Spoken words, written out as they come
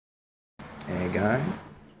Hey guys,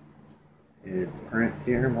 it's Prince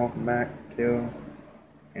here. Welcome back to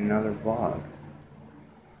another vlog.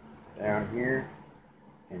 Down here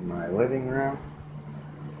in my living room,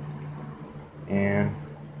 and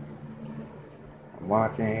I'm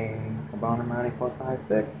watching Abandoned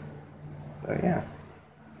 9456. So yeah,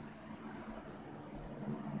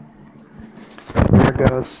 there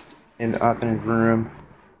goes up in his room.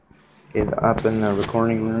 Is up in the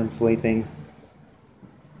recording room sleeping.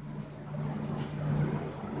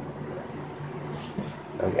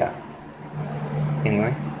 So yeah.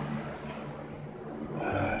 Anyway.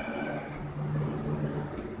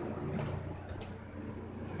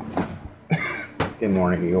 Good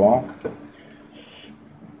morning, you all.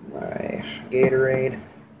 My Gatorade.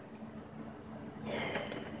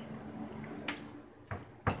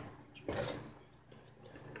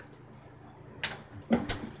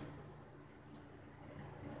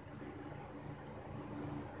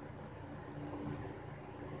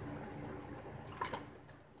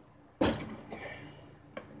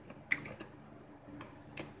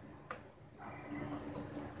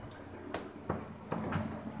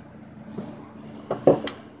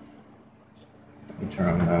 Let me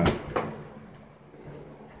turn on the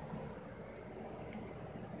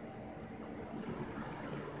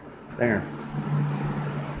there.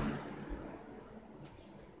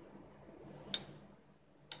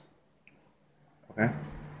 Okay.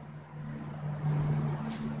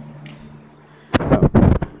 So,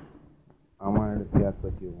 I wanted to discuss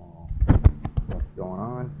with you all what's going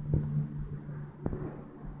on.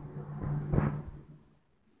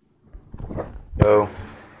 So,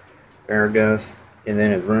 Aragos is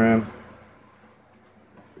in his room.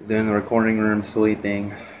 He's in the recording room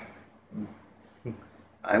sleeping.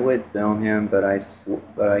 I would film him, but I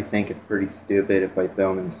think it's pretty stupid if I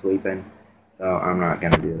film him sleeping. So I'm not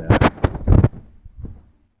gonna do that.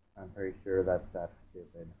 I'm pretty sure that's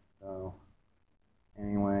stupid. So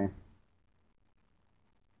anyway,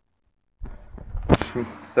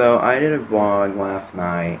 so I did a vlog last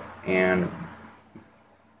night, and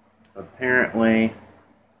apparently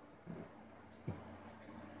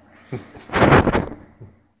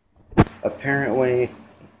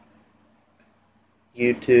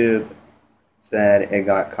YouTube said it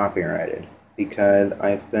got copyrighted because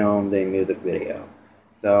I filmed a music video.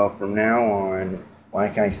 So from now on,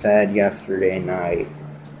 like I said yesterday night,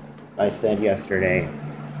 there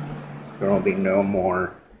will be no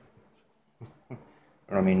more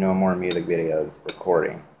music videos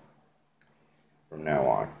recording from now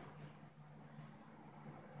on.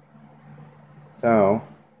 So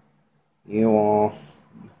you all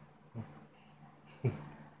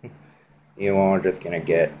are just gonna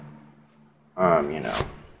get I'm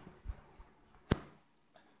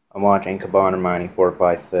watching Cabana Mining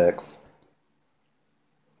 456.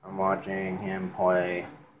 I'm watching him play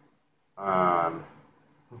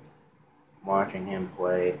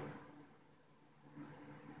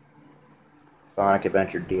Sonic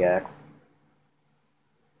Adventure DX.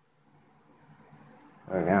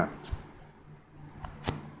 Oh yeah.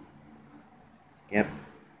 Yep.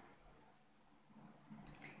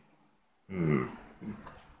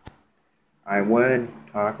 I would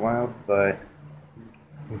talk loud, but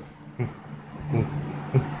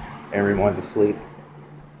everyone's asleep.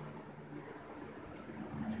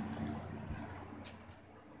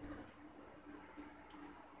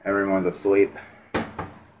 Everyone's asleep.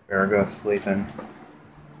 Virgo's sleeping.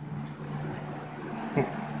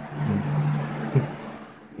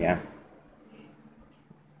 Yeah.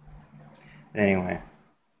 Anyway.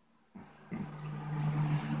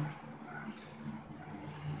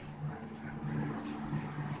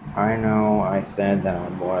 I know I said that I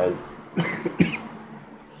was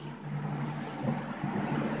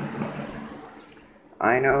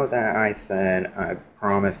I know that I said I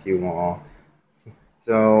promised you all.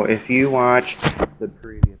 So if you watched the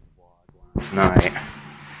previous vlog last night,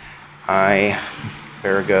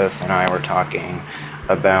 Vargas and I were talking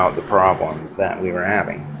about the problems that we were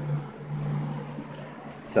having.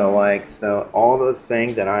 So all those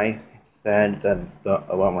things that I said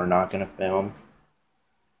what we're not gonna film.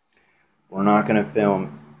 We're not gonna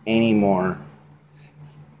film any more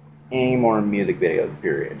music videos,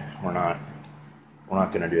 period. We're not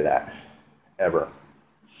gonna do that ever.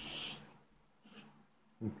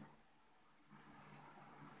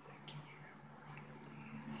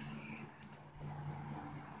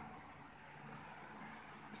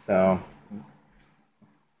 So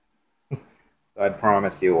I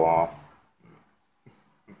promise you all,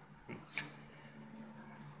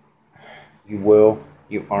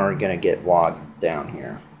 you are gonna get vlogs down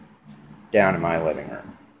here, down in my living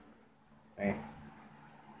room. Okay?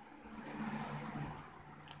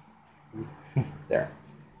 There.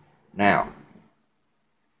 Now,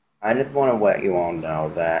 I just want to let you all know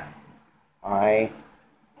that I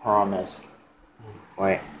promised,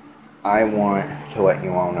 like, I want to let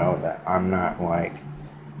you all know that I'm not like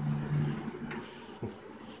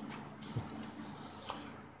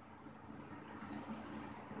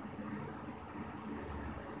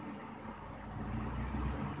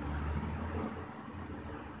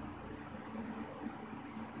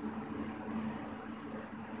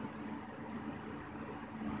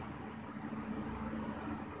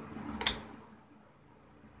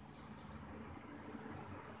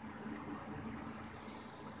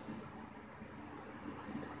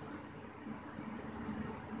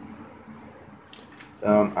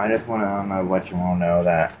so I just want to let you all know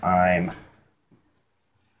that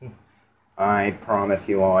I promise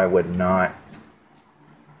you all I would not.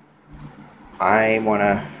 I want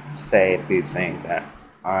to say a few things that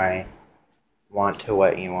I want to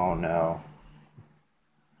let you all know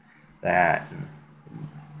that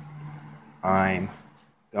I'm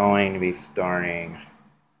going to be starting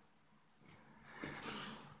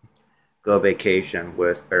Go Vacation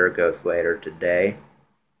with Baragos later today,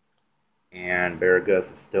 and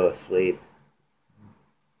Baragos is still asleep.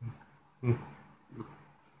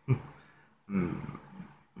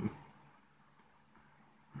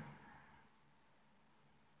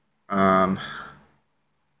 Um,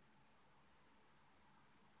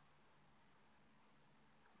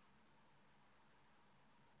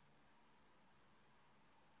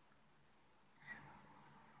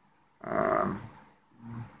 um,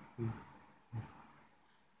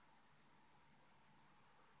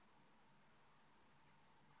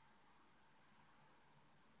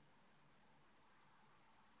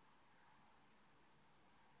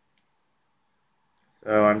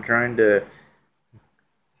 so I'm trying to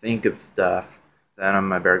think of stuff that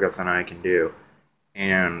my Baragos and I can do,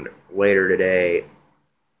 and later today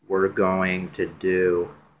we're going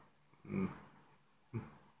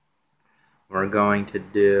to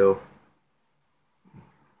do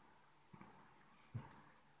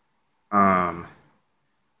um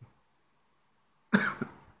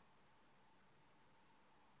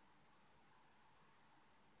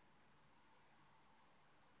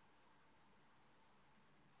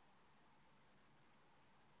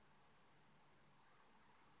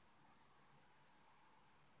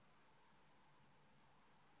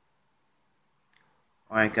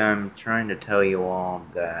like I'm trying to tell you all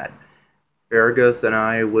that Baragos and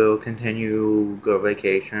I will continue Go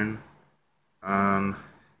Vacation.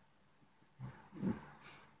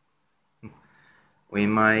 We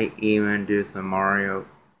might even do some Mario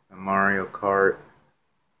Kart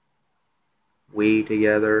Wii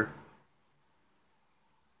together.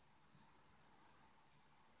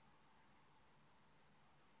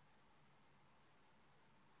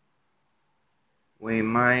 We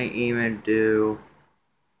might even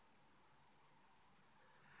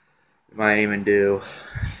do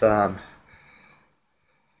some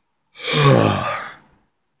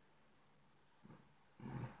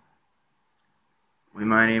we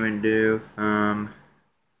might even do some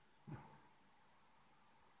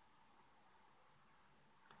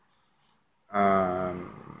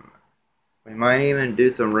we might even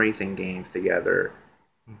do some racing games together,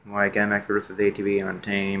 like MX vs ATV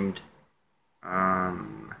Untamed.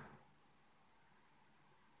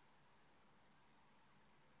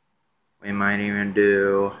 We might even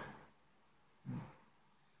do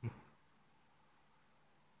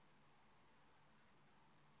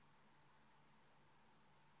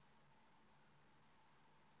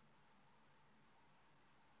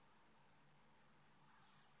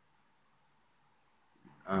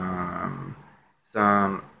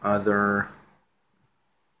some other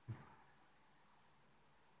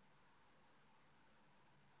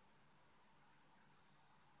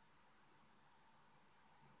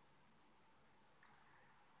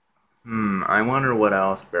I wonder what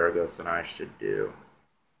else Baragos and I should do.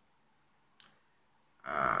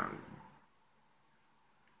 Um,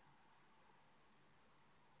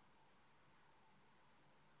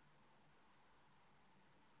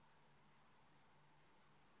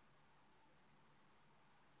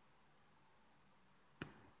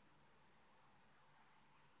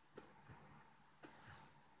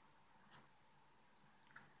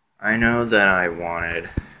 I know that I wanted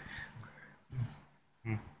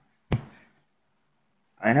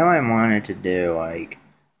to do like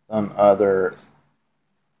some other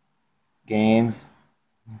games,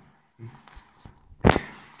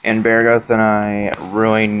 and Baragos and I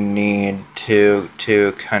really need to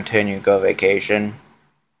continue Go Vacation.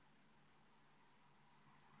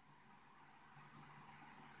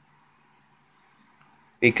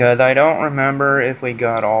 because I don't remember if we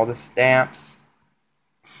got all the stamps.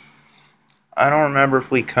 I don't remember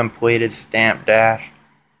if we completed Stamp Dash.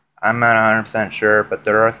 I'm not 100% sure, but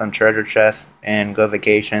there are some treasure chests and Go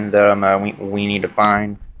Vacations that we need to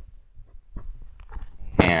find.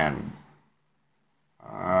 And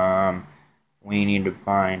we need to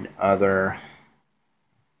find other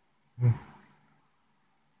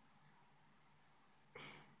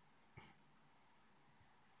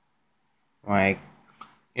like,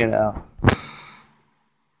 you know,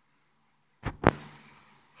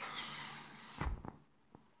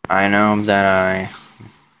 I know that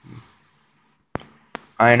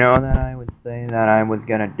I would say that I was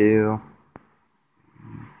gonna do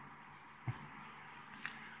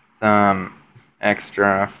some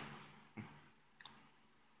extra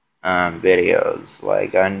videos.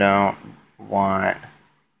 Like, I don't want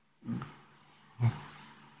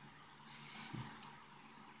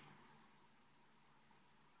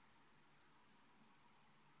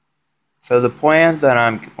so the plans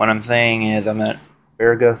that what I'm saying is I'm at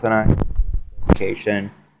Burgos and I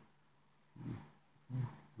vacation,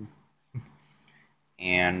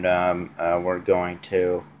 and we're going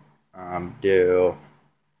to do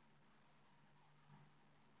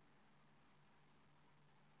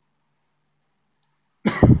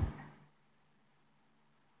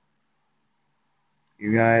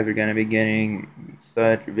you guys are gonna be getting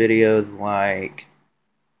such videos like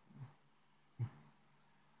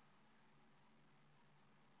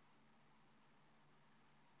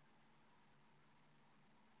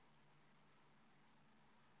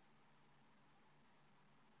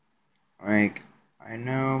I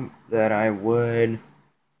know that I would.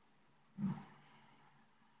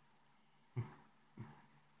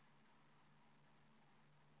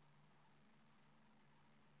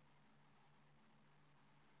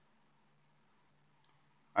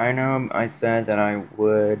 I know I said that I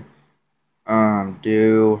would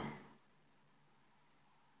do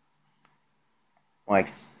like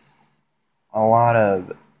a lot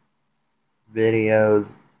of videos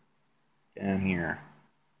down here.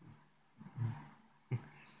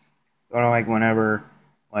 Sort of like whenever,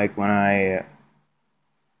 like when I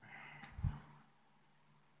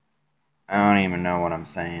don't even know what I'm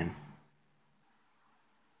saying.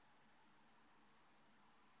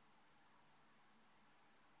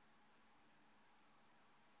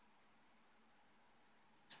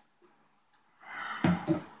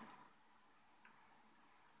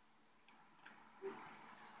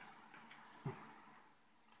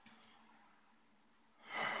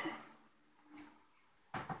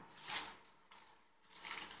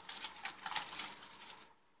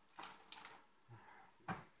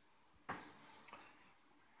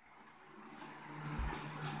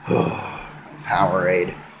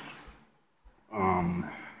 Powerade.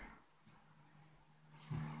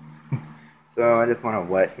 So I just want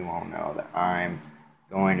to let you all know that I'm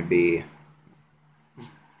going to be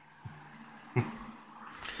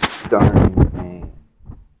starting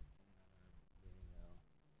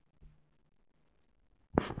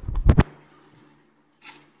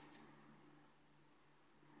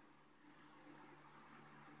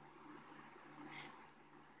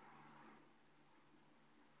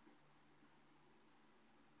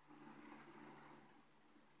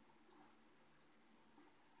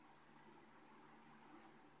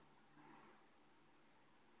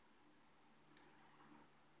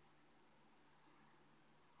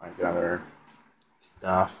like other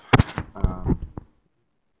stuff.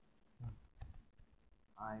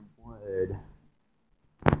 I would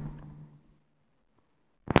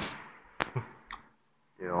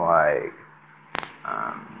do like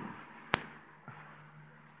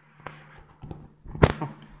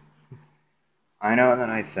I know that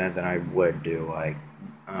I said that I would do like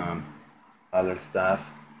other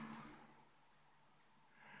stuff,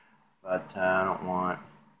 but I don't want.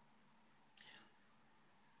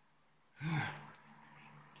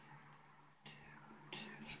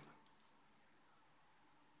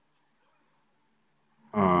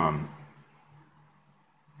 Um,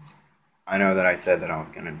 I know that I said that I was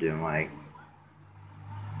gonna do like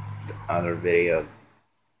other videos,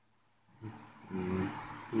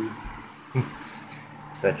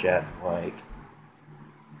 such as like,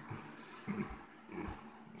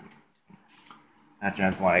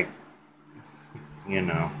 you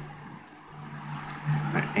know.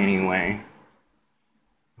 But anyway,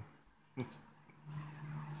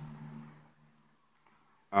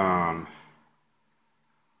 um,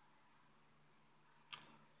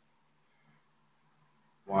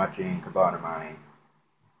 watching Kabatamani.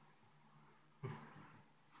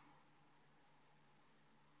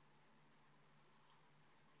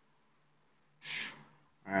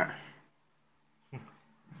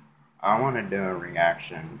 I want to do a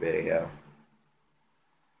reaction video.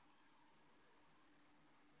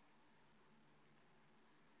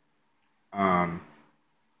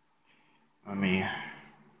 Let me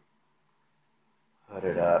put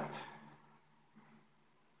it up.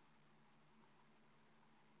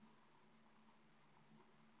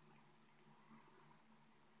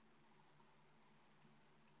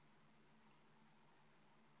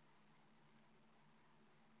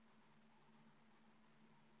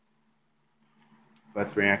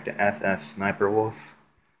 Let's react to ssniperwolf.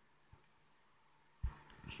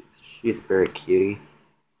 She's very cutie.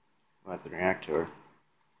 Let's react to her.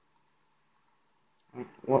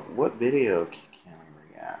 What video can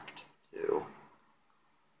we react to?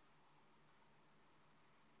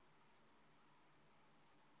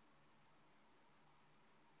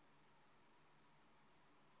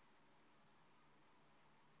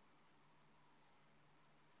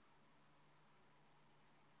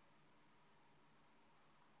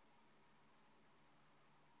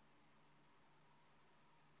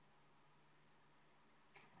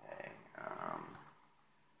 Okay,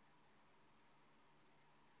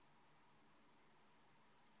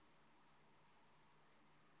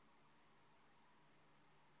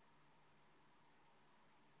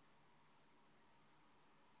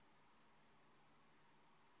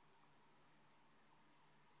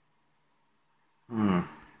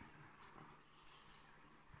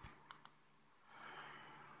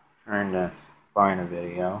 Trying to find a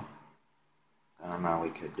video. I don't know what we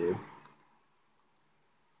could do.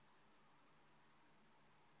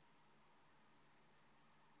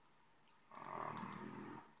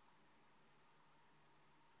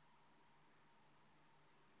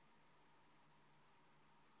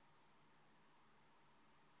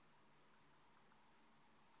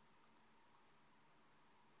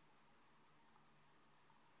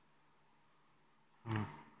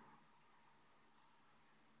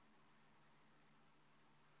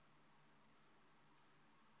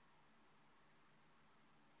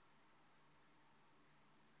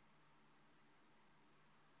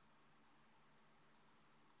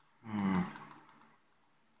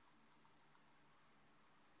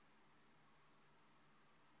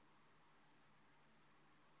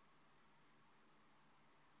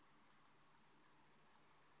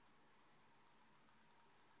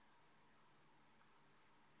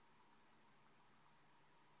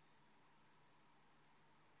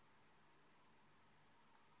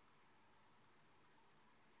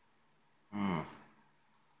 Hmm.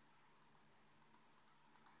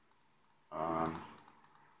 Um.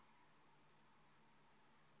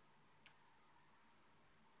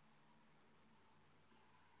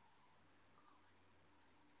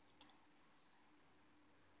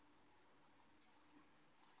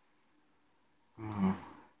 Hmm.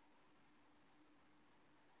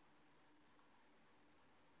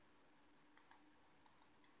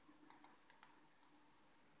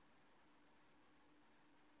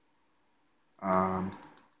 Um.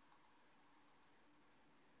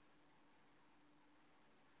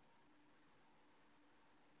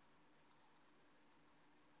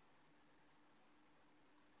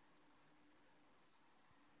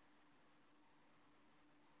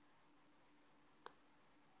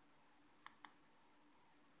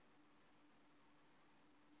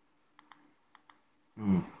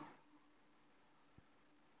 Hmm.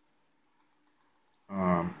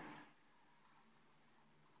 Um.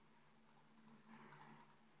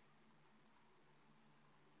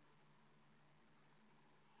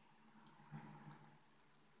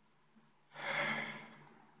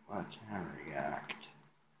 What can I react?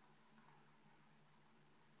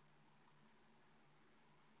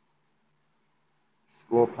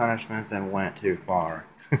 School punishments that went too far.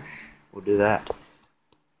 We'll do that.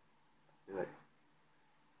 Do it.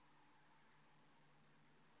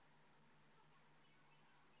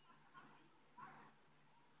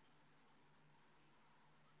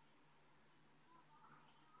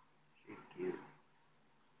 She's cute.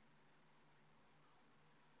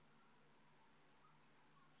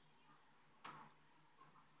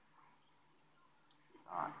 She's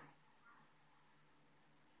hot.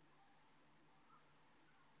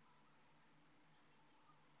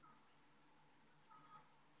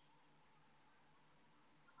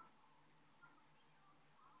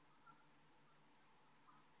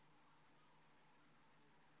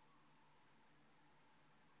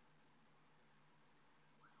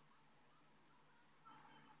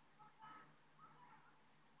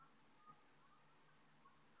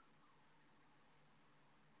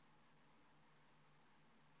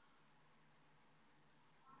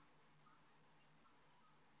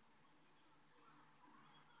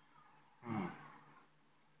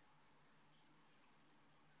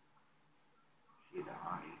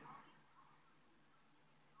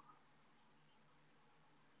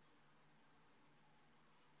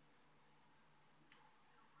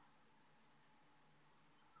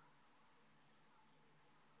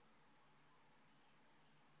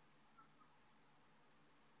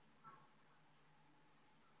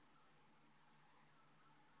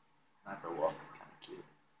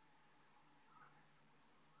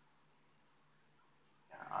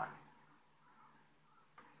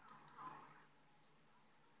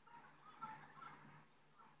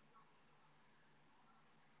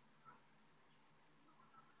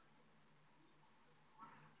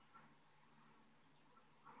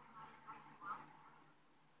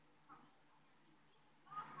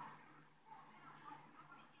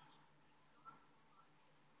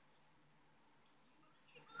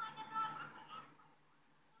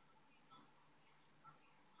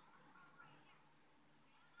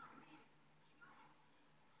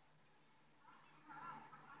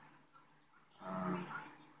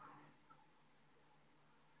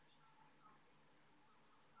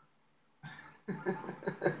 um,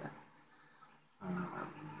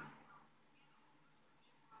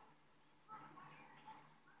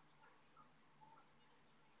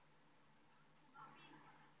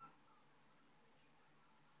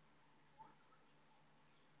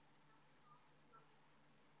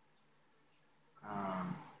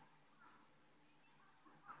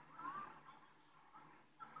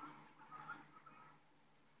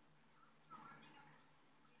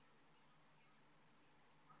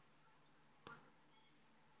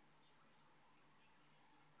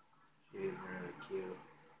 she's really cute.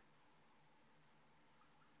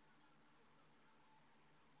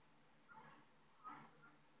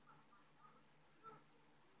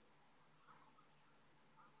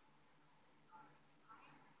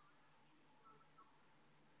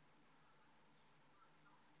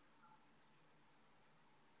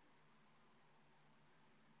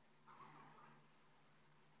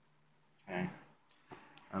 Okay,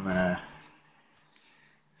 I'm gonna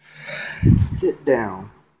sit down.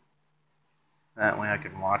 That way I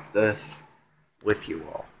can watch this with you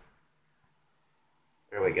all.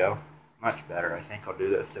 There we go. Much better. I think I'll do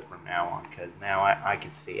this from now on because now I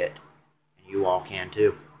can see it. And you all can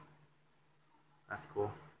too. That's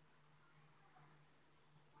cool.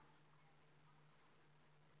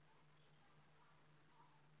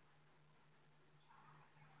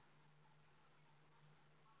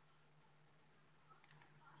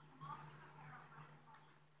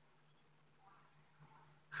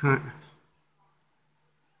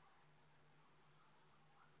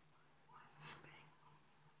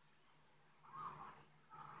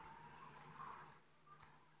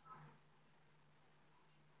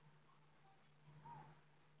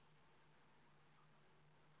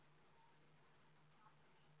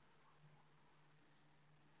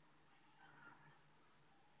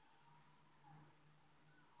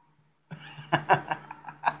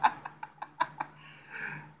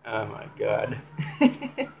 Oh my god.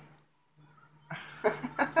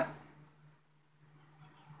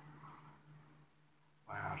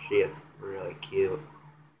 Wow, she is really cute.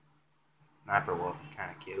 Sniper Wolf is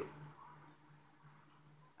kind of cute.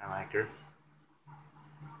 I like her.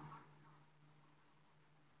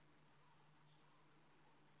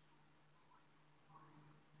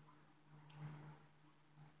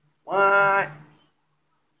 What?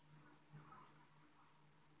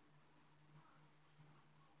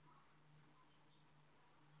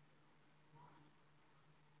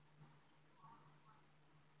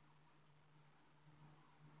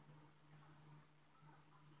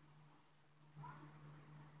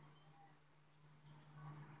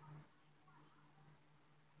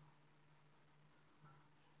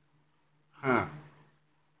 Huh.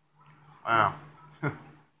 Wow.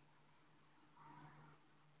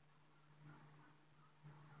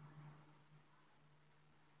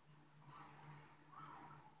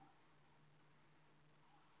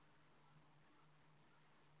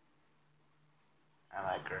 I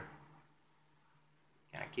like her.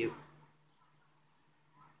 Kind of cute.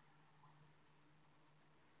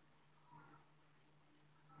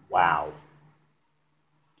 Wow.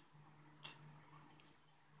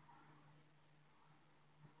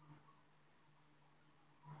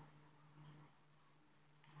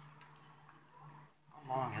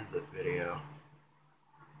 How long is this video?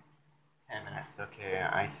 10 minutes. Okay,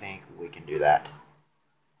 I think we can do that.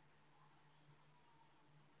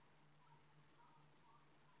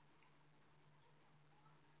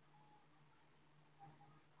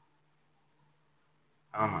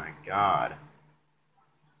 Oh my god.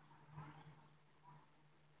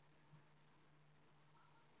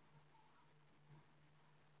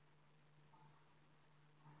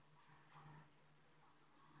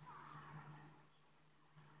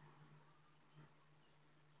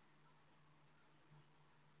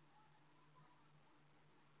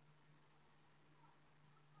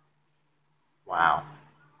 Wow.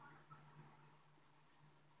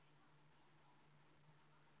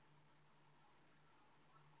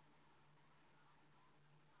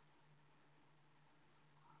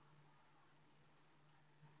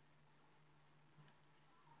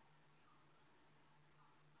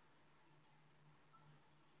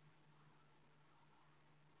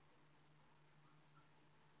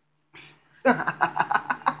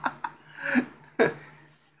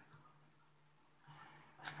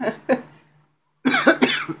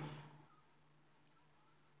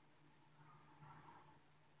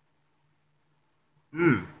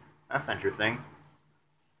 Hmm. That's interesting.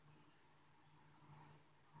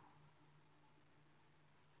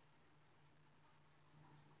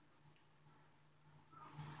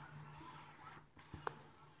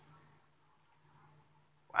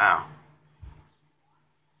 Wow.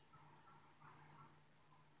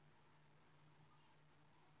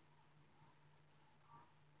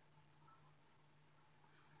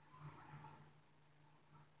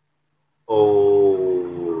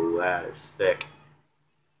 is thick.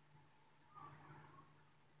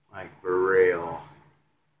 Like, for real.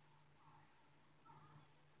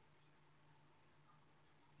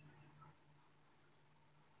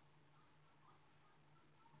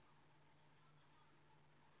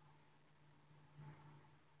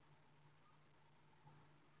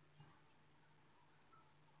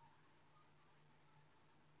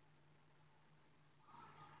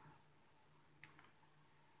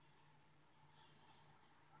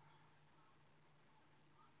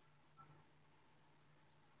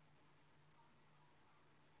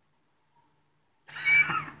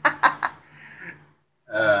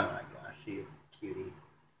 Oh my gosh, she's a cutie.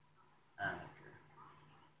 I don't care.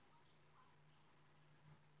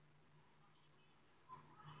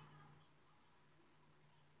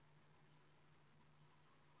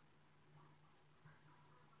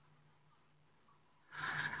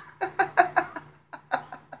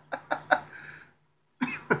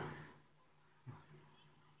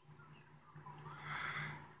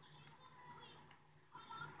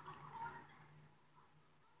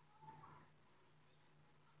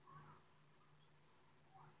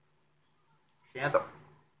 She has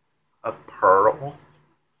a pearl.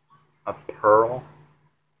 A pearl.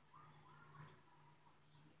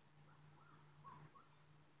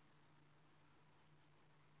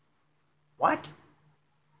 What?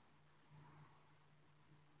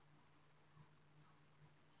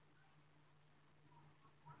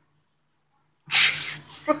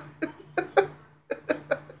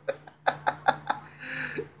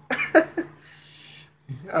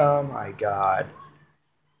 Oh my god.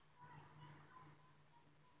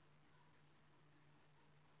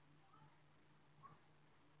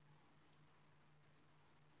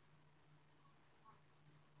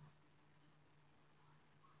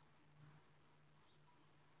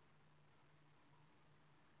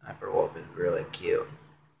 Sniperwolf is really cute.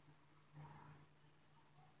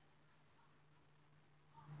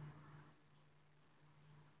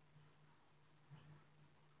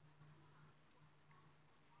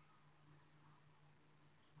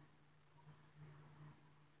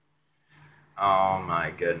 Oh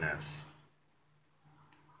my goodness.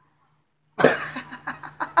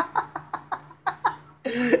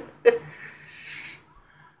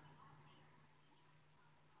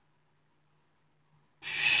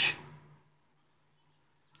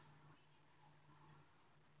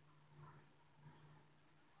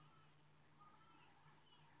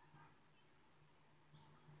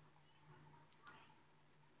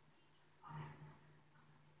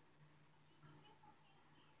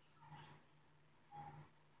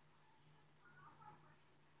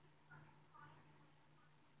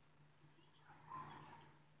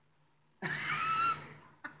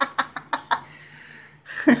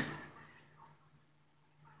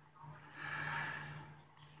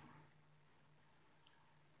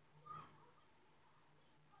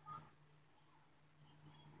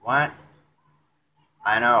 What?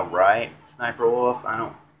 I know, right? Sniperwolf?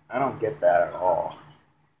 I don't get that at all.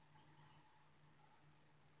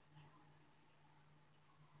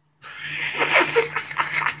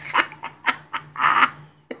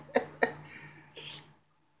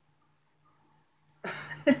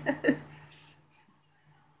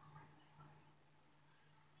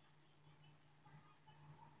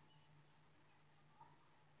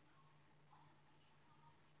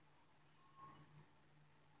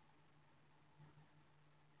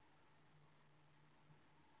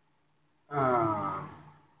 um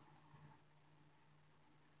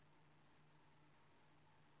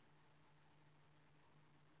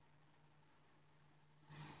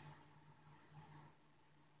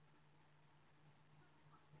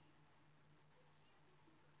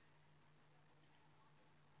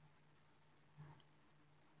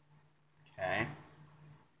okay.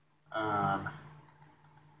 Um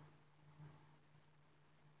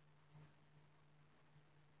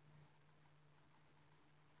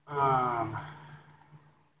um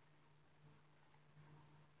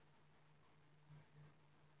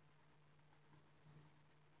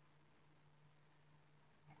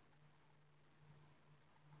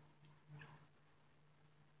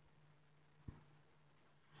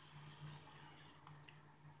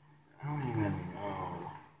I don't even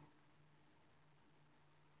know.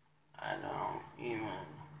 I don't even.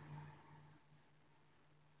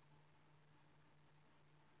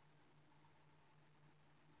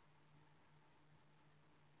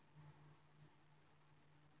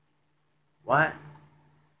 What?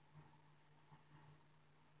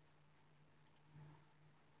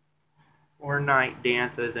 Fortnite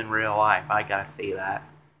dances in real life. I gotta see that.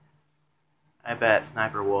 I bet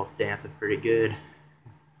Sniper Wolf dances pretty good.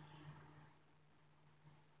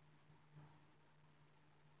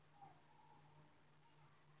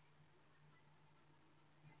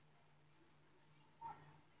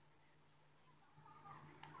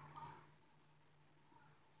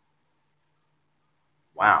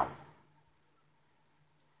 Wow.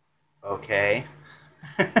 Okay.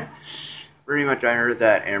 Pretty much I heard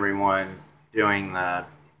that everyone's doing the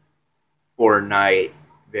Fortnite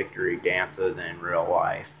victory dances in real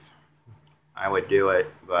life. I would do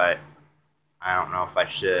it, but I don't know if I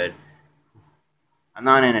should. I'm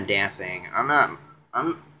not into dancing. I'm not.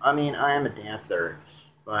 I mean, I am a dancer,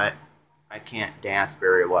 but I can't dance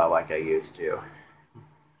very well like I used to.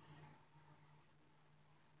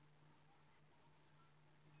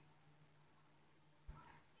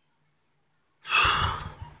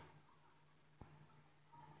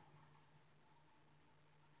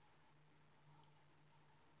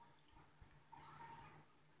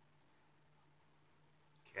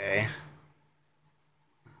 Okay.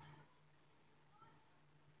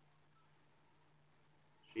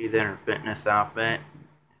 She's in her fitness outfit.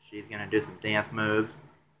 She's gonna do some dance moves.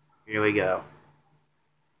 Here we go.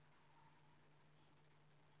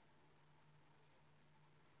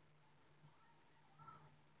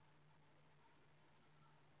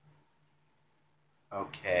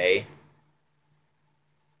 Okay.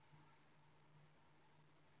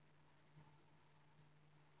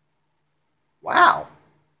 Wow.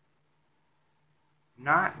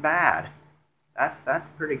 Not bad. That's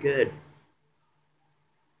pretty good.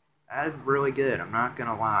 That is really good. I'm not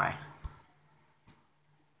gonna lie.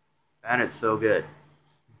 That is so good.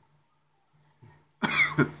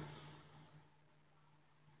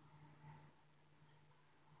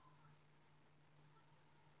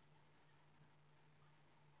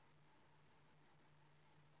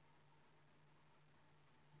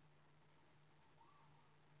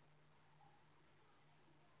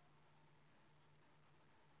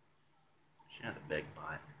 She has a big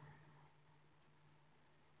butt.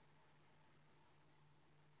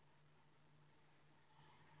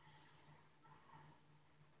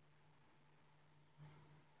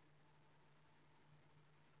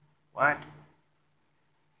 What?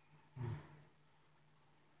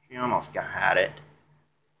 She almost got had it.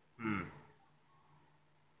 Hmm.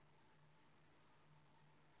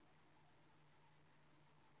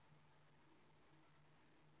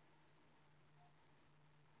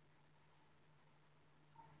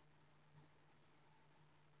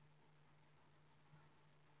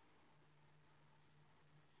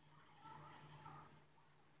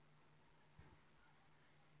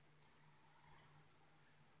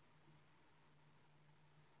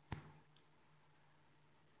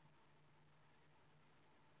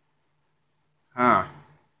 Huh.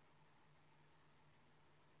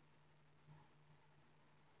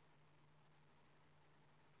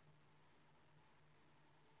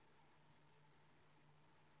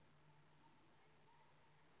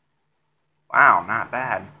 Wow, not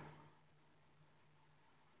bad.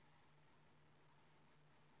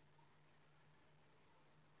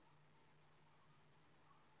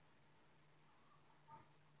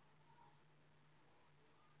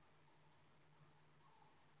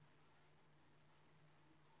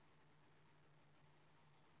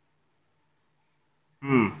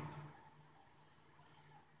 Hmm.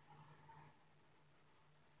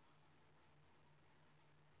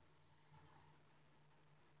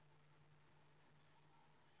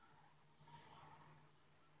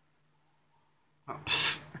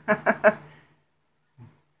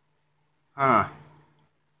 Huh.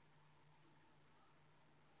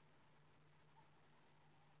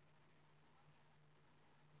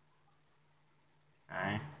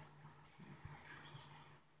 Okay.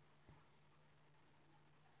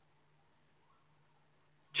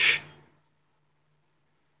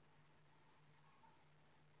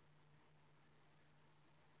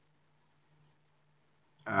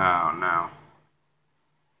 Oh no.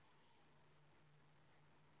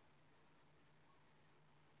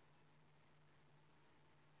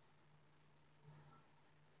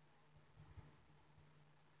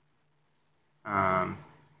 Um.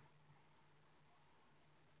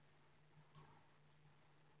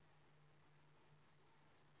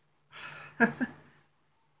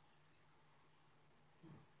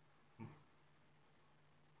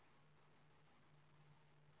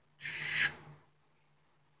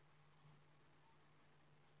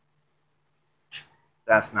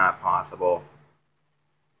 That's not possible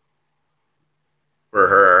for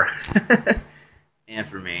her and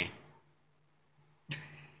for me.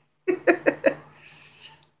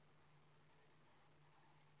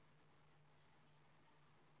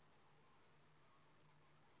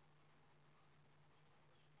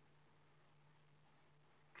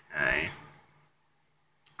 Okay.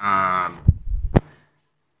 Um.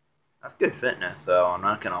 That's good fitness, though. I'm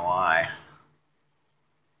not gonna lie.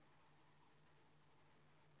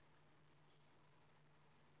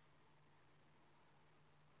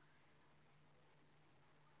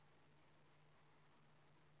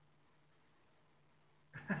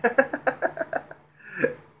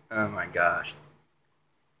 gosh.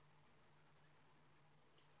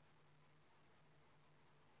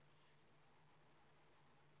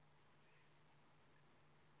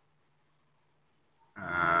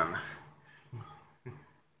 Um,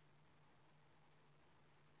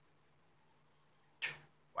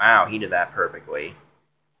 wow, he did that perfectly.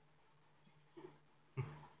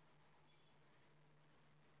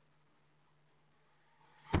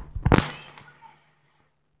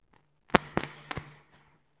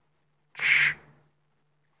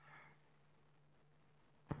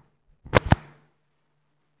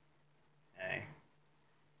 Okay.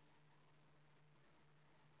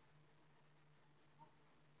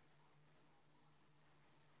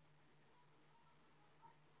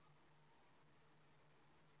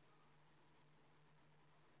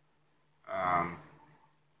 Um,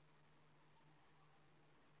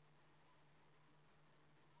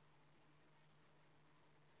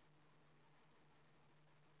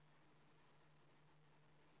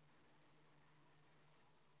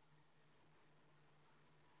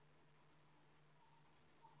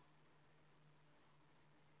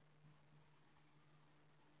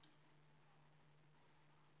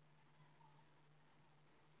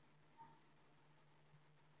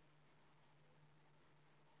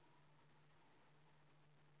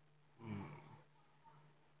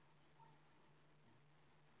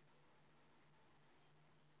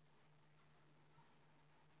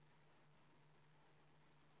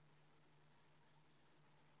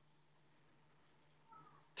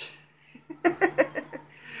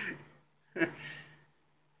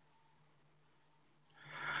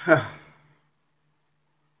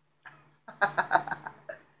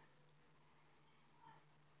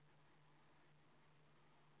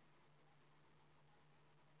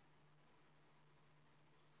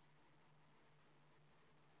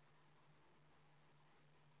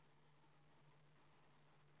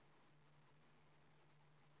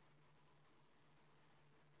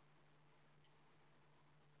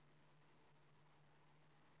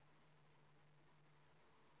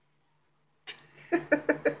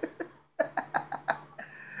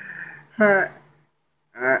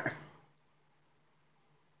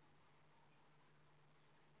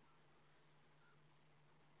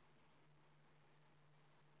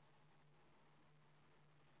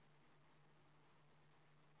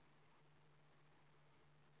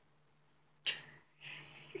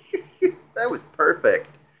 that was perfect.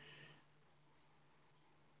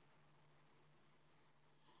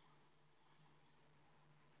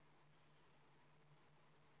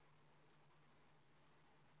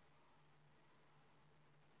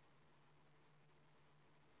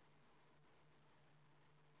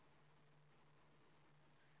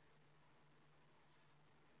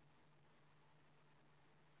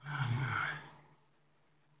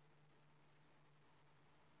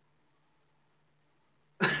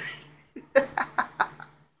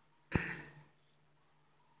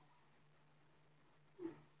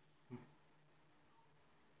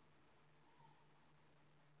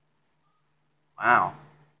 Wow.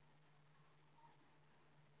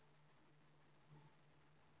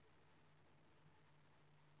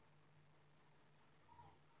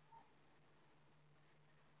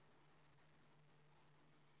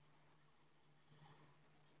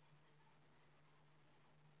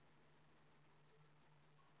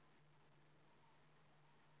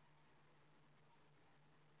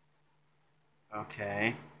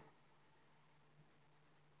 Okay.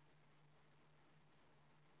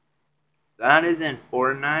 That is in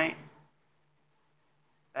Fortnite.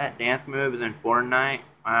 That dance move is in Fortnite.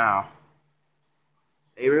 Wow.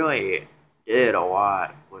 They really did a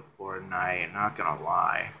lot with Fortnite, not gonna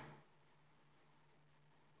lie.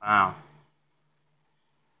 Wow.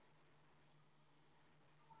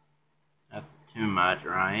 That's too much,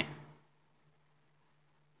 right?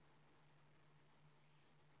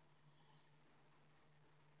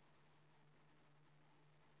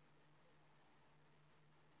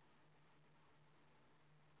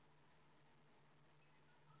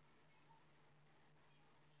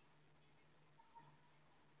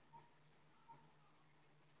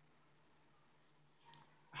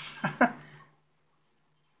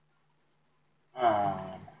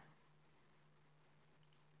 um,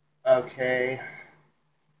 okay.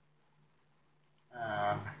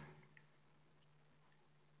 Um,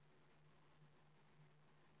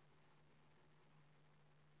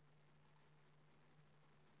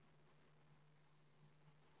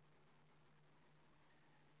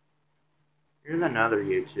 here's another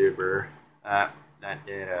YouTuber that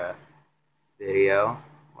did a video.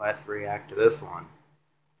 Let's react to this one.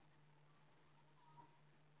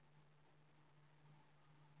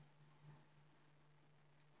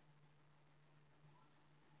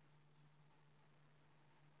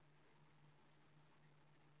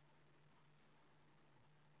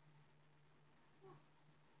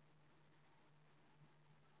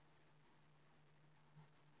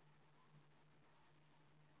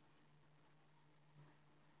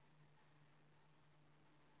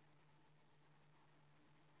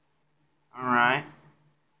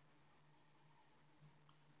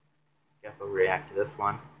 Guess we'll react to this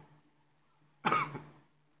one.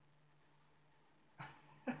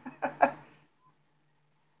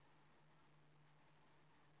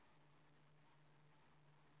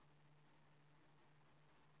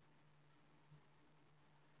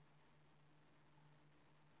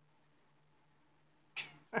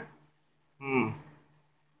 Hmm.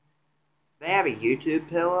 They have a YouTube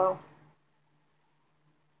pillow?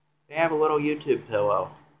 They have a little YouTube pillow.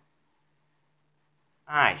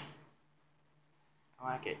 Nice.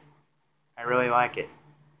 I like it. I really like it.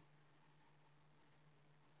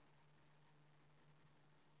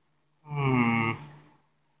 Hmm.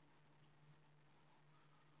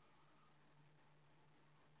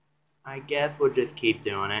 I guess we'll just keep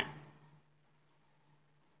doing it.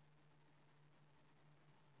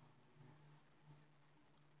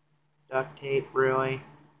 Duct tape, really?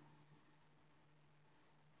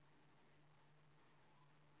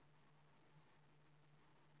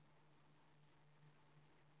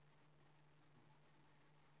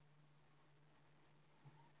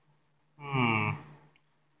 Hmm.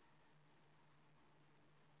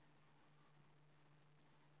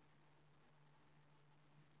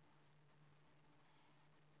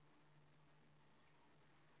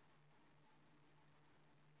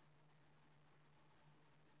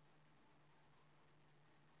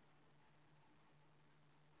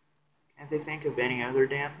 Can't they think of any other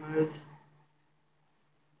dance moves?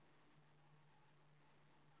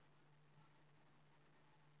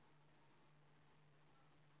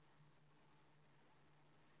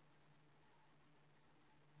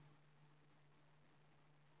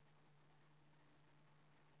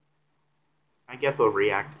 I guess we'll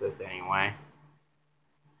react to this anyway.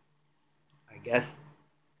 I guess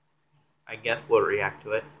I guess we'll react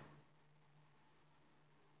to it.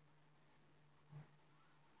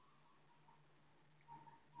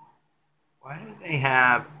 Why do they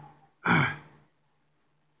have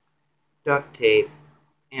duct tape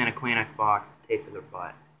and a Kleenex box taped to their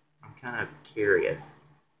butt? I'm kind of curious.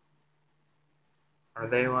 Are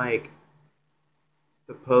they like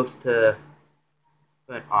supposed to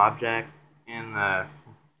put objects in the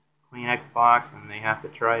Kleenex box and they have to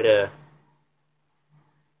try to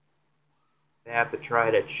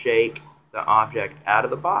shake the object out of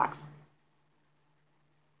the box?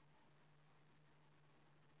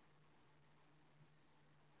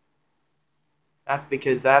 That's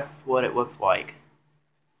because that's what it looks like.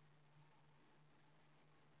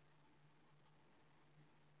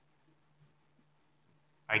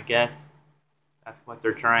 I guess that's what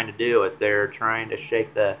they're trying to do. If they're trying to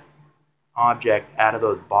shake the object out of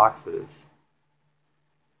those boxes.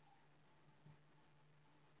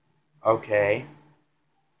 Okay.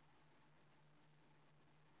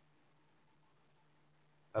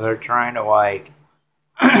 So they're trying to like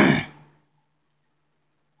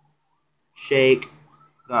shake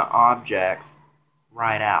the objects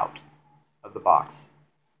right out of the box.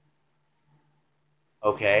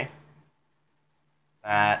 Okay.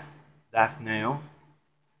 That's new.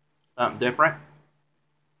 Something different.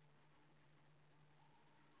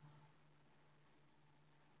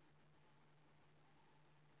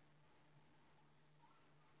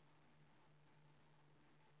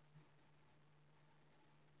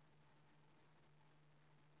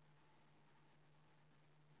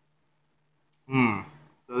 Hmm.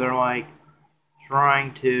 So they're like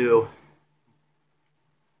trying to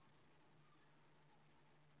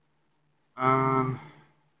um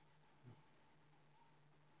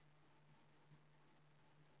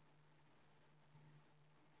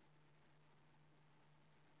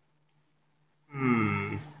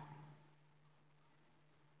hmm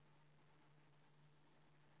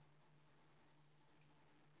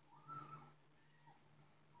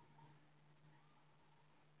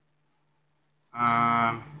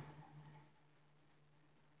um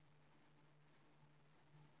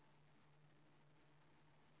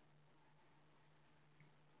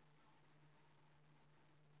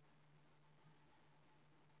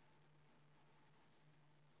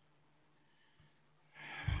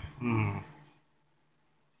hmm.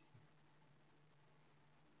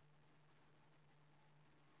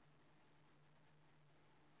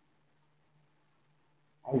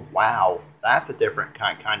 Oh wow, that's a different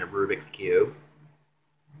kind of Rubik's cube.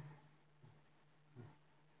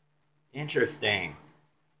 Interesting.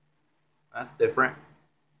 That's different.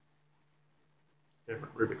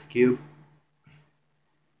 Different Rubik's cube.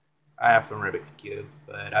 I have some Rubik's cubes,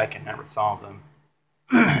 but I can never solve them.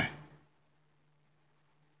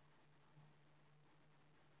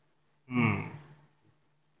 Hmm.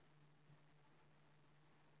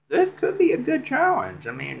 This could be a good challenge.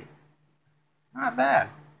 I mean, not bad.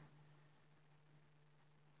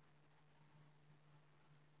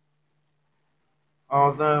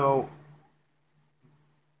 Although,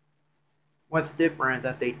 what's different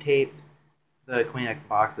that they taped the Kleenex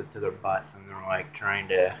boxes to their butts and they're like trying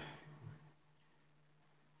to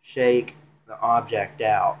shake the object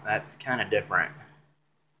out. That's kind of different.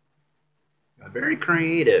 Very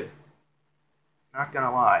creative. Not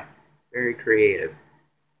gonna lie. Very creative.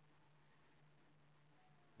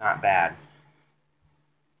 Not bad.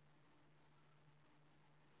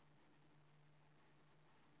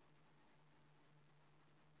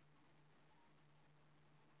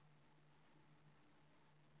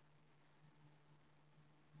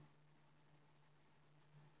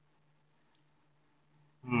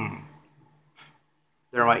 Hmm.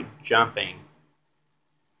 They're like jumping.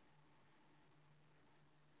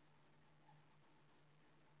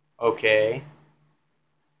 Okay.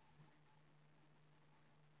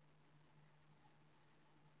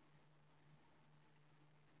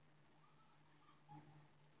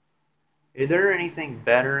 Is there anything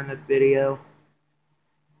better in this video?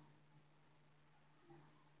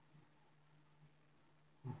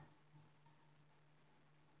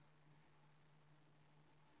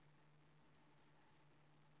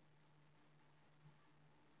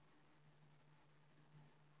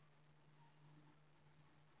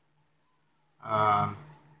 Um,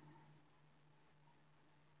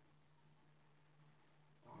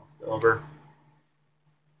 almost over.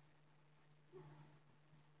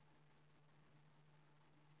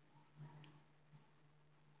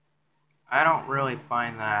 I don't really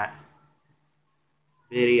find that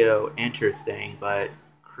video interesting, but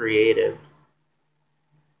creative.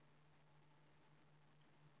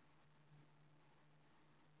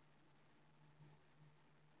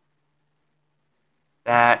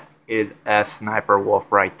 That is ssniperwolf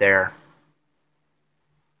right there.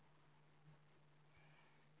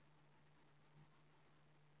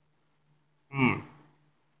 Hmm.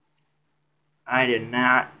 I did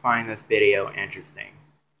not find this video interesting.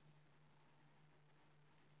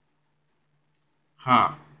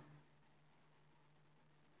 Huh.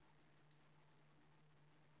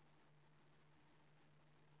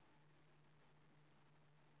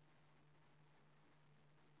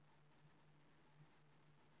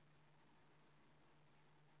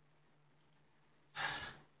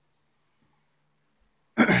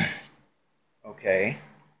 Okay.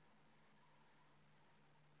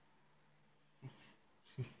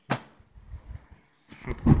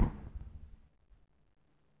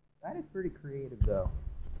 That is pretty creative, though.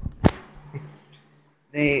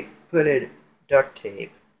 They put a duct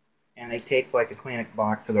tape and they taped like a Kleenex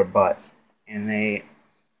box to their butts, and they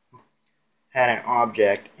had an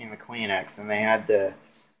object in the Kleenex, and they had to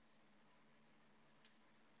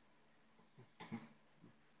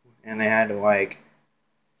like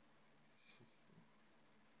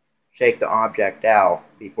shake the object out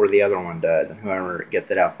before the other one does, and whoever gets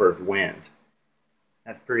it out first wins.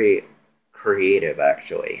 That's pretty creative,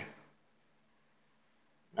 actually.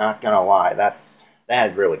 Not gonna lie, that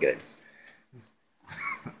is really good.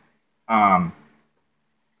 Um,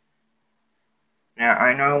 Now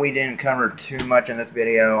I know we didn't cover too much in this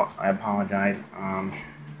video. I apologize. I'm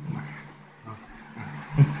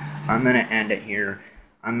gonna end it here.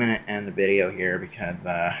 I'm gonna end the video here because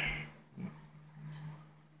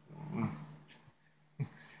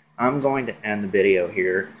I'm going to end the video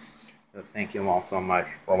here. So thank you all so much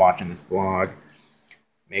for watching this vlog.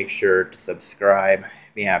 Make sure to subscribe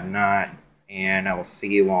if you have not, and I will see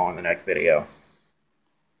you all in the next video.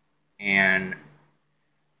 And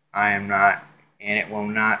it will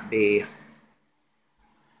not be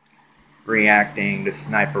reacting to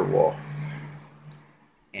Sniper Wolf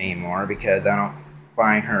anymore because I don't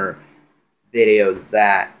find her videos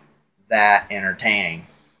that entertaining.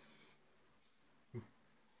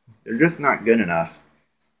 They're just not good enough.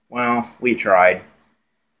 Well, we tried.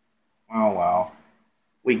 Oh well.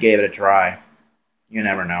 We gave it a try. You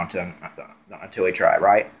never know until we try,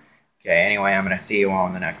 right? Okay, anyway, I'm going to see you all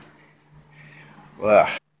in the next... Ugh.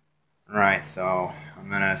 Right, so I'm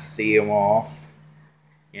going to see you all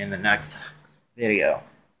in the next video.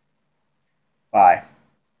 Bye.